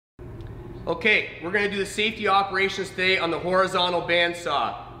Okay, we're going to do the safety operations today on the horizontal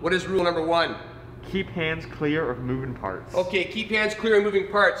bandsaw. What is rule number 1? Keep hands clear of moving parts. Okay, keep hands clear of moving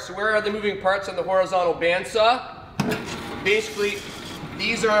parts. So where are the moving parts on the horizontal bandsaw? Basically,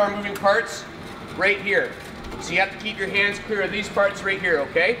 these are our moving parts right here. So you have to keep your hands clear of these parts right here,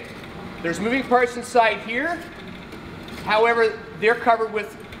 okay? There's moving parts inside here. However, they're covered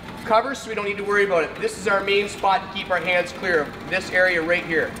with covers, so we don't need to worry about it. This is our main spot to keep our hands clear of this area right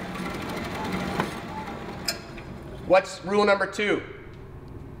here. What's rule number 2?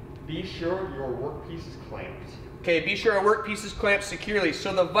 Be sure your workpiece is clamped. Okay, be sure our workpiece is clamped securely.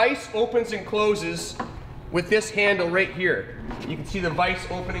 So the vise opens and closes with this handle right here. You can see the vise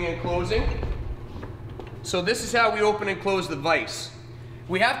opening and closing. So this is how we open and close the vise.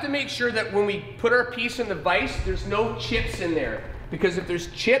 We have to make sure that when we put our piece in the vise, there's no chips in there. Because if there's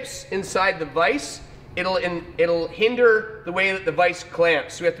chips inside the vise, it'll hinder the way that the vise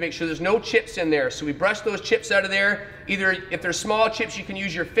clamps. So we have to make sure there's no chips in there. So we brush those chips out of there. Either if they're small chips, you can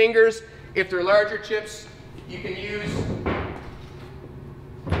use your fingers. If they're larger chips, you can use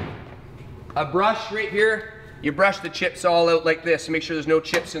a brush right here. You brush the chips all out like this and make sure there's no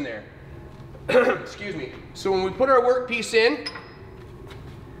chips in there. Excuse me. So when we put our workpiece in,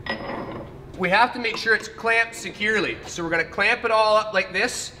 we have to make sure it's clamped securely. So we're going to clamp it all up like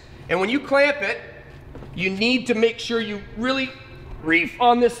this. And when you clamp it, you need to make sure you really reef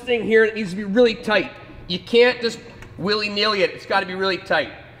on this thing here. It needs to be really tight. You can't just willy-nilly it. It's got to be really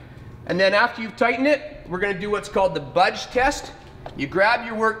tight. And then after you've tightened it, we're going to do what's called the budge test. You grab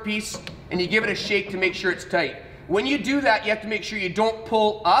your workpiece and you give it a shake to make sure it's tight. When you do that, you have to make sure you don't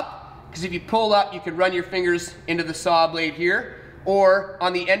pull up, because if you pull up, you could run your fingers into the saw blade here. Or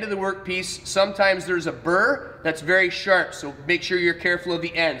on the end of the workpiece, sometimes there's a burr that's very sharp, so make sure you're careful of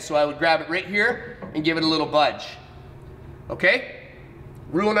the end. So I would grab it right here and give it a little budge. Okay?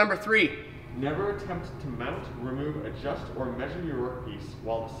 Rule number 3. Never attempt to mount, remove, adjust, or measure your workpiece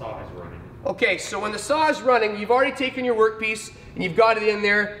while the saw is running. Okay, so when the saw is running, you've already taken your workpiece and you've got it in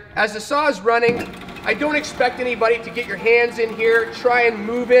there. As the saw is running, I don't expect anybody to get your hands in here, try and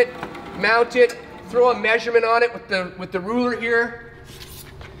move it, mount it, throw a measurement on it with the ruler here.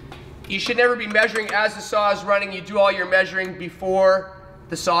 You should never be measuring as the saw is running. You do all your measuring before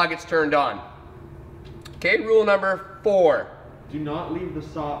the saw gets turned on. Okay, rule number 4. Do not leave the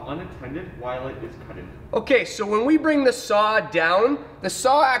saw unattended while it is cutting. Okay, so when we bring the saw down, the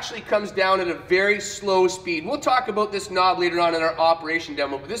saw actually comes down at a very slow speed. We'll talk about this knob later on in our operation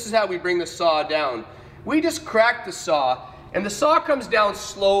demo, but this is how we bring the saw down. We just crack the saw, and the saw comes down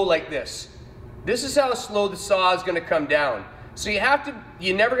slow like this. This is how slow the saw is going to come down. So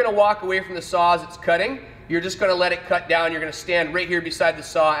you're never going to walk away from the saw as it's cutting. You're just going to let it cut down. You're going to stand right here beside the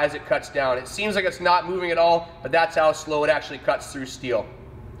saw as it cuts down. It seems like it's not moving at all, but that's how slow it actually cuts through steel.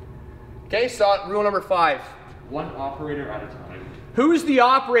 Okay, so rule number 5. One operator at a time. Who's the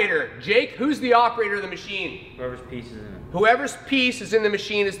operator? Jake, who's the operator of the machine? Whoever's piece is in it. Whoever's piece is in the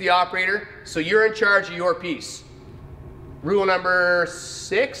machine is the operator, so you're in charge of your piece. Rule number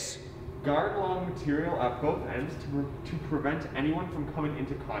 6. Guard long material at both ends to prevent anyone from coming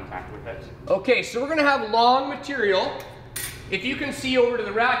into contact with it. Okay, so we're going to have long material. If you can see over to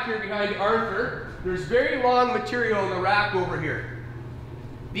the rack here behind Arthur, there's very long material in the rack over here.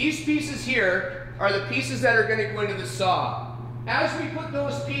 These pieces here are the pieces that are going to go into the saw. As we put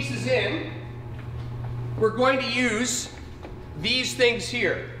those pieces in, we're going to use these things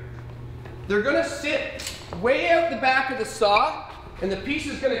here. They're going to sit way out the back of the saw, and the piece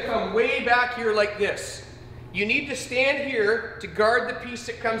is going to come way back here like this. You need to stand here to guard the piece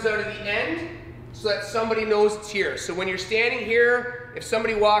that comes out of the end so that somebody knows it's here. So when you're standing here, if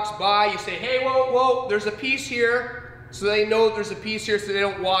somebody walks by, you say, hey, whoa, whoa, there's a piece here, so they know there's a piece here so they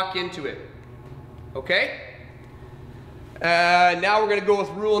don't walk into it. Okay? Now we're going to go with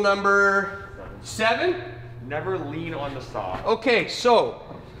rule number 7. Never lean on the saw. Okay, so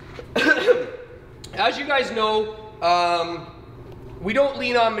as you guys know, we don't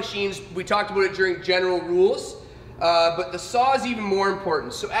lean on machines. We talked about it during general rules, but the saw is even more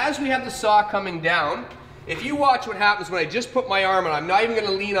important. So as we have the saw coming down, if you watch what happens when I just put my arm on, I'm not even going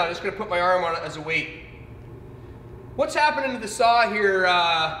to lean on it, I'm just going to put my arm on it as a weight. What's happening to the saw here,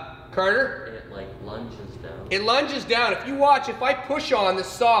 Carter? It like lunges down. It lunges down. If you watch, if I push on the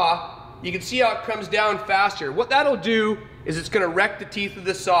saw, you can see how it comes down faster. What that'll do is it's going to wreck the teeth of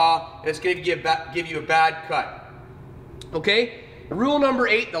the saw, and it's going to give you a bad cut. Okay? Rule number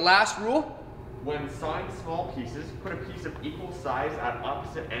 8, the last rule. When sawing small pieces, put a piece of equal size at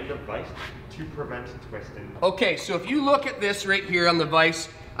opposite end of vise to prevent twisting. Okay, so if you look at this right here on the vise,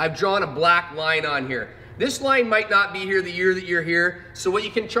 I've drawn a black line on here. This line might not be here the year that you're here, so what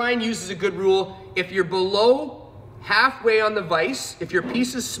you can try and use as a good rule, if you're below halfway on the vise, if your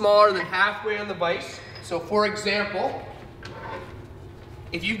piece is smaller than halfway on the vise, so for example,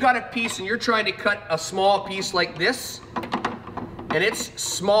 if you've got a piece and you're trying to cut a small piece like this, and it's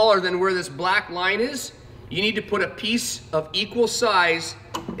smaller than where this black line is, you need to put a piece of equal size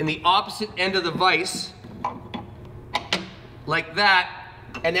in the opposite end of the vise, like that,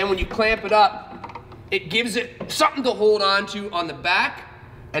 and then when you clamp it up, it gives it something to hold on to on the back,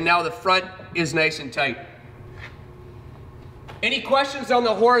 and now the front is nice and tight. Any questions on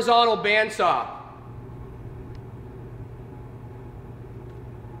the horizontal bandsaw?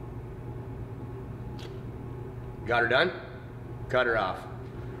 Got her done? Cut her off.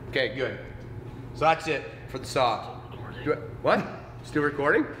 Okay, good. So that's it for the saw. What? Still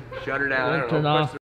recording? Shut her down. I don't know. Turn off.